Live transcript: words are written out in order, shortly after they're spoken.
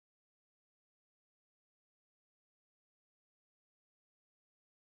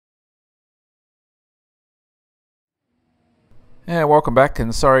Yeah, welcome back,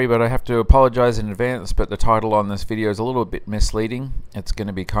 and sorry, but I have to apologize in advance, but the title on this video is a little bit misleading. It's going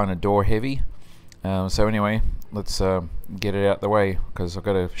to be kind of door heavy. So anyway, let's get it out the way, because I've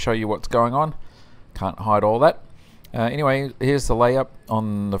got to show you what's going on. Can't hide all that. Anyway, here's the layup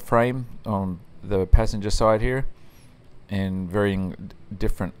on the frame on the passenger side here, and varying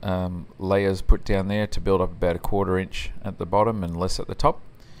different layers put down there to build up about 1/4 inch at the bottom and less at the top.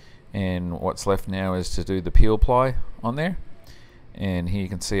 And what's left now is to do the peel ply on there. And here you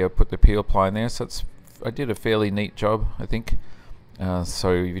can see I put the peel ply in there, so I did a fairly neat job, I think.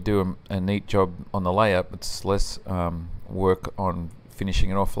 So if you do a neat job on the layup, it's less work on finishing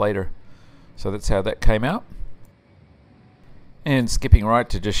it off later. So that's how that came out. And skipping right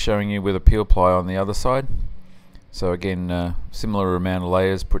to just showing you with a peel ply on the other side. So again, similar amount of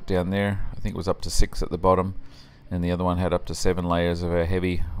layers put down there. I think it was up to 6 at the bottom, and the other one had up to 7 layers of our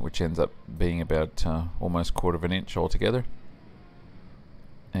heavy, which ends up being about almost 1/4 inch altogether.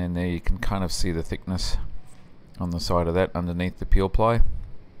 And there you can kind of see the thickness on the side of that underneath the peel ply.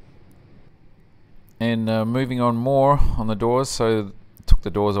 And moving on more on the doors, so took the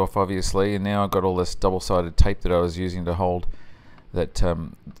doors off obviously, and now I've got all this double-sided tape that I was using to hold that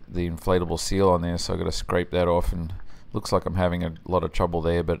the inflatable seal on there, so I've got to scrape that off, and looks like I'm having a lot of trouble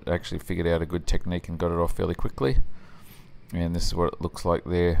there, but actually figured out a good technique and got it off fairly quickly. And this is what it looks like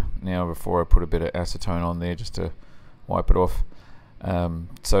there now before I put a bit of acetone on there just to wipe it off.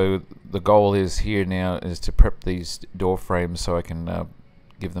 So the goal is here now is to prep these door frames so I can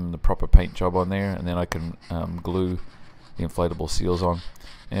give them the proper paint job on there, and then I can glue the inflatable seals on.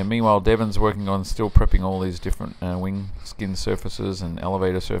 And meanwhile, Devon's working on still prepping all these different wing skin surfaces and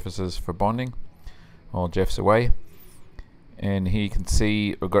elevator surfaces for bonding while Jeff's away. And here you can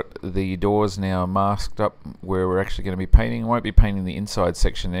see we've got the doors now masked up where we're actually going to be painting. I won't be painting the inside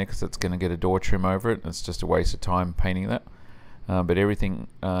section there because it's going to get a door trim over it. It's just a waste of time painting that. But everything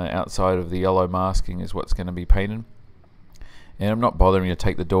outside of the yellow masking is what's going to be painted. And I'm not bothering to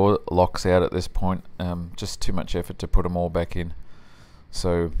take the door locks out at this point, just too much effort to put them all back in.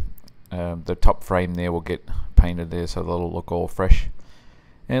 So the top frame there will get painted there so they'll look all fresh.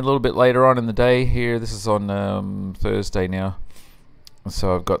 And a little bit later on in the day here, this is on Thursday now,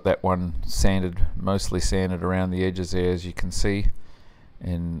 so I've got that one sanded, mostly sanded around the edges there, as you can see,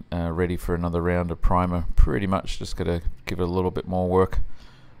 and ready for another round of primer. Pretty much just gotta give it a little bit more work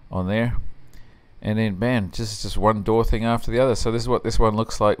on there, and then man, just one door thing after the other. So this is what this one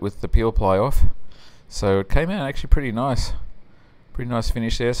looks like with the peel ply off. So it came out actually pretty nice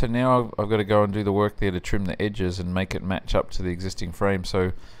finish there. So now I've got to go and do the work there to trim the edges and make it match up to the existing frame.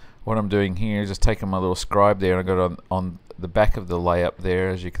 So what I'm doing here is just taking my little scribe there, and I got it on the back of the layup there,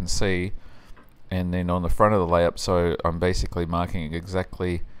 as you can see, and then on the front of the layup, so I'm basically marking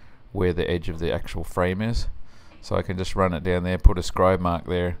exactly where the edge of the actual frame is. So I can just run it down there, put a scribe mark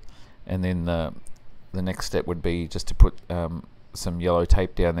there, and then the next step would be just to put some yellow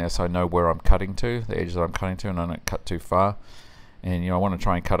tape down there so I know where I'm cutting to, the edge that I'm cutting to, and I don't cut too far. And I want to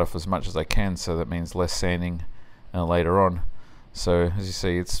try and cut off as much as I can, so that means less sanding later on. So as you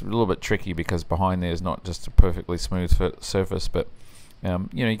see, it's a little bit tricky because behind there is not just a perfectly smooth surface, but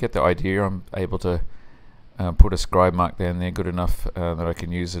you get the idea. I'm able to put a scribe mark down there good enough that I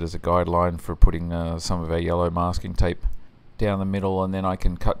can use it as a guideline for putting some of our yellow masking tape down the middle, and then I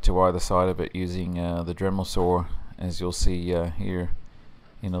can cut to either side of it using the Dremel saw, as you'll see here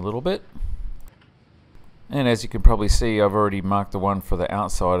in a little bit. And as you can probably see, I've already marked the one for the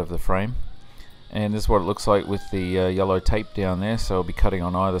outside of the frame, and this is what it looks like with the yellow tape down there. So I'll be cutting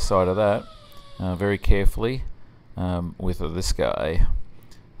on either side of that very carefully with this guy,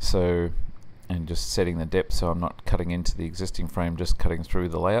 so, and just setting the depth so I'm not cutting into the existing frame, just cutting through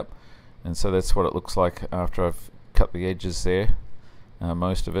the layup. And so that's what it looks like after I've cut the edges there,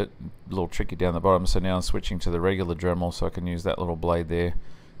 most of it. A little tricky down the bottom, so now I'm switching to the regular Dremel so I can use that little blade there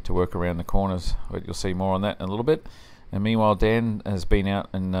to work around the corners, but you'll see more on that in a little bit. And meanwhile, Dan has been out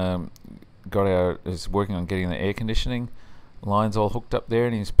and is working on getting the air conditioning lines all hooked up there,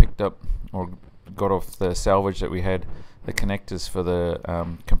 and he's picked up or got off the salvage that we had, the connectors for the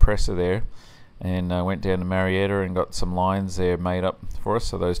compressor there, and went down to Marietta and got some lines there made up for us.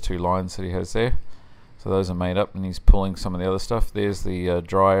 So those 2 lines that he has there, so those are made up, and he's pulling some of the other stuff. There's the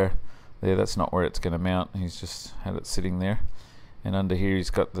dryer there, that's not where it's going to mount, he's just had it sitting there. And under here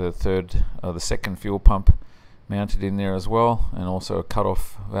he's got the second fuel pump mounted in there as well, and also a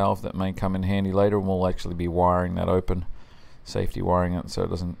cut-off valve that may come in handy later, and we'll actually be wiring that open, safety wiring it so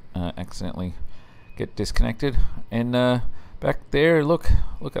it doesn't accidentally get disconnected. And back there, look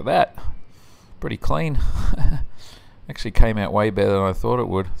at that, pretty clean. Actually came out way better than I thought it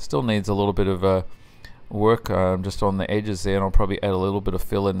would. Still needs a little bit of work just on the edges there, and I'll probably add a little bit of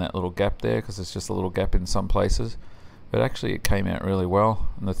fill in that little gap there because it's just a little gap in some places. But actually it came out really well,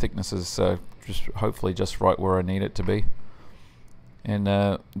 and the thickness is just hopefully just right where I need it to be. And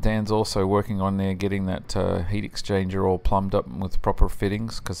Dan's also working on there getting that heat exchanger all plumbed up with proper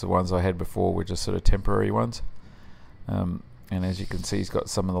fittings, because the ones I had before were just sort of temporary ones. And as you can see, he's got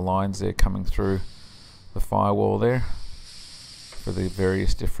some of the lines there coming through the firewall there for the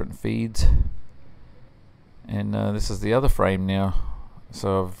various different feeds. And this is the other frame now,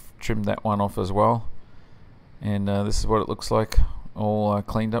 so I've trimmed that one off as well, and this is what it looks like, all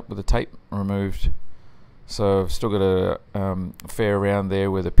cleaned up with the tape removed. So I've still got a fair around there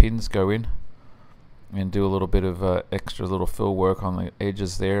where the pins go in, and do a little bit of extra little fill work on the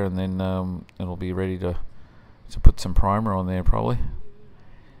edges there, and then it'll be ready to put some primer on there probably.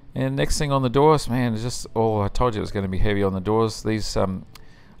 And next thing on the doors, man, it's just, I told you it was going to be heavy on the doors. These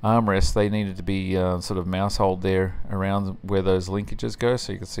armrests, they needed to be sort of mouse holed there around where those linkages go,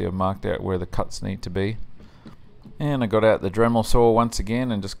 so you can see I've marked out where the cuts need to be. And I got out the Dremel saw once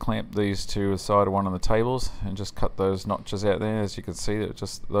again and just clamped these to the side of one of the tables and just cut those notches out there. As you can see,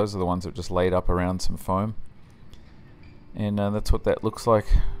 those are the ones that just laid up around some foam, and that's what that looks like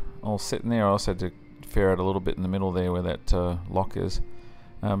all sitting there. I also had to fair out a little bit in the middle there where that lock is,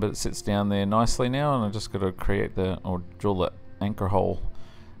 but it sits down there nicely now, and I just got to create or drill the anchor hole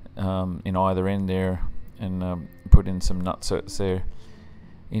in either end there, and put in some nutserts there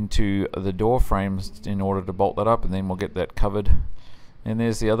into the door frames in order to bolt that up, and then we'll get that covered. And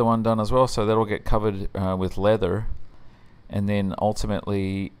there's the other one done as well, so that'll get covered with leather, and then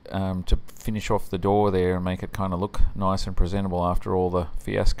ultimately to finish off the door there and make it kind of look nice and presentable after all the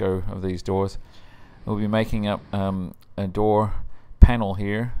fiasco of these doors, we'll be making up a door panel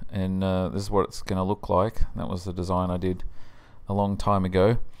here, and this is what it's going to look like. That was the design I did a long time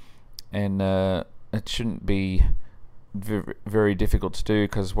ago, and it shouldn't be very difficult to do,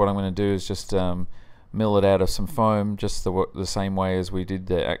 because what I'm going to do is just mill it out of some foam, just the same way as we did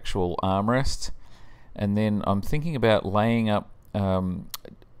the actual armrest. And then I'm thinking about laying up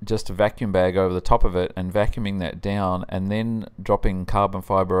just a vacuum bag over the top of it and vacuuming that down, and then dropping carbon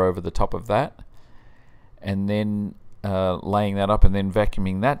fiber over the top of that, and then laying that up and then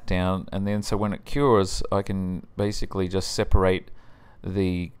vacuuming that down, and then so when it cures I can basically just separate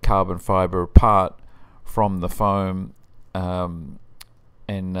the carbon fiber apart from the foam,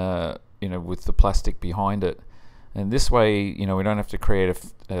 and you know, with the plastic behind it. And this way, you know, we don't have to create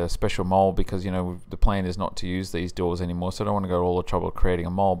a special mold, because, you know, the plan is not to use these doors anymore, so I don't want to go all the trouble of creating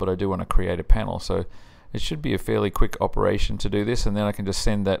a mold, but I do want to create a panel. So it should be a fairly quick operation to do this, and then I can just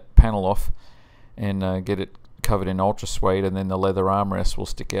send that panel off and get it covered in ultra suede, and then the leather armrest will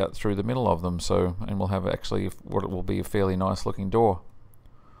stick out through the middle of them, so, and we'll have actually what will be a fairly nice looking door.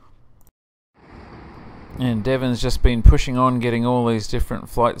 And Devin's just been pushing on getting all these different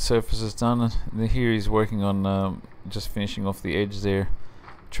flight surfaces done. Here he's working on just finishing off the edge there,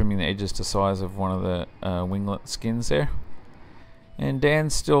 trimming the edges to size of one of the winglet skins there. And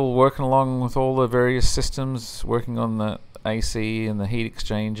Dan's still working along with all the various systems, working on the AC and the heat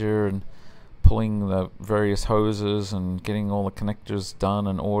exchanger, and pulling the various hoses and getting all the connectors done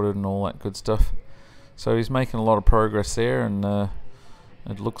and ordered and all that good stuff. So he's making a lot of progress there, and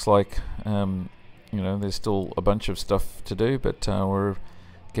it looks like you know, there's still a bunch of stuff to do, but we're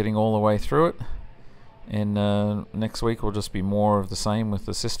getting all the way through it. And next week will just be more of the same with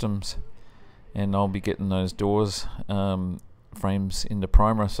the systems, and I'll be getting those doors frames into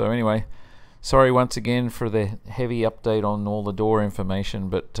primer. So anyway, sorry once again for the heavy update on all the door information,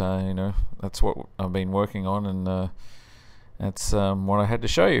 but you know, that's what I've been working on, and that's what I had to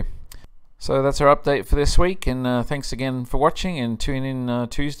show you. So that's our update for this week, and thanks again for watching, and tune in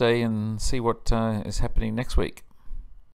Tuesday and see what is happening next week.